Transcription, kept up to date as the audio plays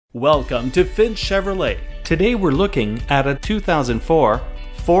Welcome to Finch Chevrolet. Today we're looking at a 2004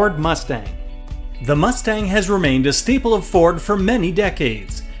 Ford Mustang. The Mustang has remained a staple of Ford for many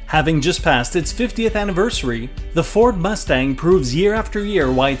decades. Having just passed its 50th anniversary, the Ford Mustang proves year after year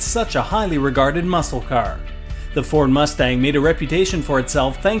why it's such a highly regarded muscle car. The Ford Mustang made a reputation for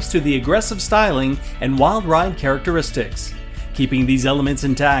itself thanks to the aggressive styling and wild ride characteristics. Keeping these elements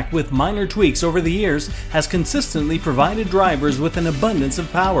intact with minor tweaks over the years has consistently provided drivers with an abundance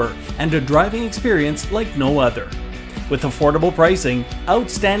of power and a driving experience like no other. With affordable pricing,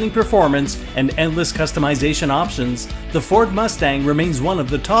 outstanding performance, and endless customization options, the Ford Mustang remains one of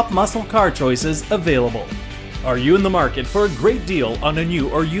the top muscle car choices available. Are you in the market for a great deal on a new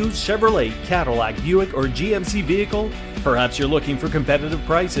or used Chevrolet, Cadillac, Buick, or GMC vehicle? Perhaps you're looking for competitive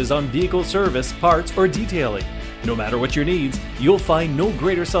prices on vehicle service, parts, or detailing. No matter what your needs, you'll find no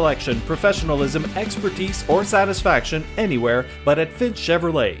greater selection, professionalism, expertise, or satisfaction anywhere but at Finch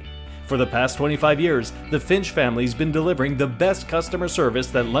Chevrolet. For the past 25 years, the Finch family's been delivering the best customer service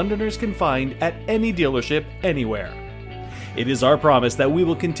that Londoners can find at any dealership anywhere. It is our promise that we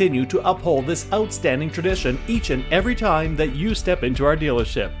will continue to uphold this outstanding tradition each and every time that you step into our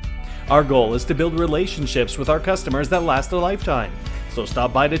dealership. Our goal is to build relationships with our customers that last a lifetime. So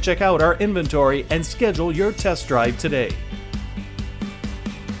stop by to check out our inventory and schedule your test drive today.